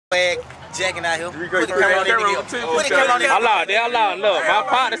Jacking out here. Put the camera on that nigga. Put the camera on that nigga. Hold on. Look, my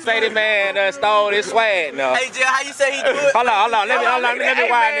partner say this man stole his swag now. Hey, Jill, how you say he do it? Hold on. Let me wind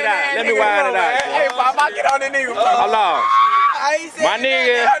it out. Let me wind it out. Hey, Bob, get on that nigga. Hold on. My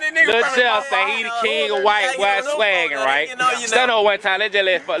nigga, Lil Jeff say he the king of white boy swagging, right? Stand over one time. Let's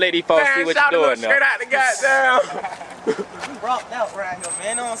just let these folks see what you doing now. Straight out the goddamn. Rocked out right here, man.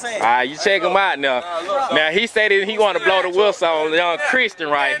 You know what I'm saying? Alright, you check him out now. Now he said that he want to blow the whistle on young Christian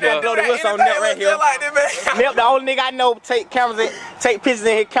right here. Blow the whistle on Nip right here. Nip, the only nigga I know take pictures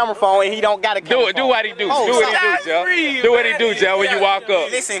in his camera phone and he don't got a camera phone. Do what he do. Do what he do, Joe. Do what he do, Joe, when you walk up.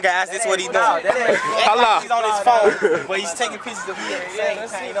 Listen, guys, this is what he doing. Hello. He's on his phone, but he's taking pictures of me at the same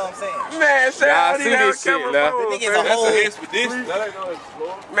time. You know what I'm saying? Man, y'all see this shit now. The nigga's a whole.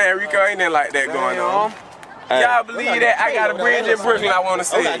 Man, Rico ain't nothing like that going on. Y'all believe that? I got a bridge in Brooklyn I want to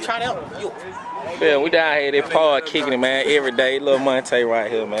see. Yeah, we down here, they pod kicking it, man, every day. Little Monte right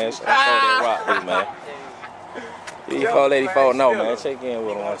here, man. So that rock through, man. These 484, no, man. Check in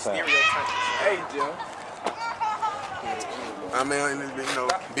with him one time. Hey, Joe. I mean, you know,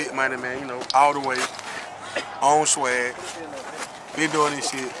 big money, man, you know, all the way. On swag. Been doing this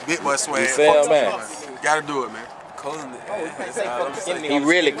shit. Big boy swag. You sell, man. Gotta do it, man. He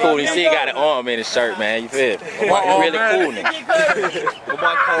really cool. You see he got an arm in his shirt, man. You feel me? He really cool, nigga.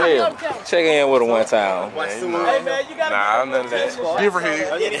 Yeah. Check in with him one time. Nah, I'm none of that. Give her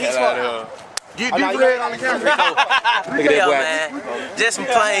head. Get deep red on the camera. Look at that boy. Man. Just some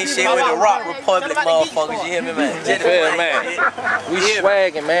plain shit with the Rock Republic motherfuckers. You hear me, man? You feel me, man? We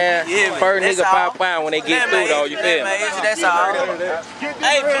swagging, man. First nigga pop out when they get through, though. You feel me? That's all.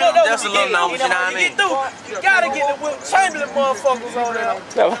 Hey, that's a little number, you know what I mean? You gotta get the Will Chamberlain motherfuckers on there.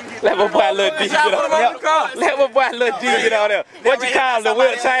 Let my boy Lil D get on there. Let my boy Lil D get on there. What you call him? The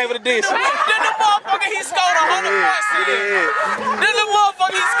Will Chamberlain edition? Then the motherfucker, he scored 100 points. Then the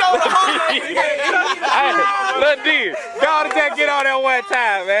motherfucker, he scored 100. Hey, Lil D, y'all just get on there one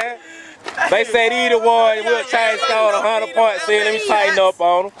time, man. They said either one, Will Chamberlain scored 100 points. See, let me tighten up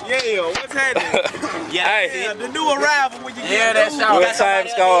on them. Yeah, what's happening? Hey, The new arrival when you get that's y'all. Will Chamberlain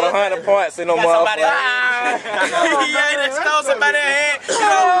scored 100 points in them motherfuckers. Yeah, that stole somebody's head.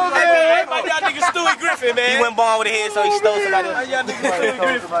 Hey, my y'all nigga Stewie Griffin, man. He went born with a head, so he stole somebody's head.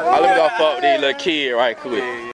 Let me go fuck with these little kids right quick.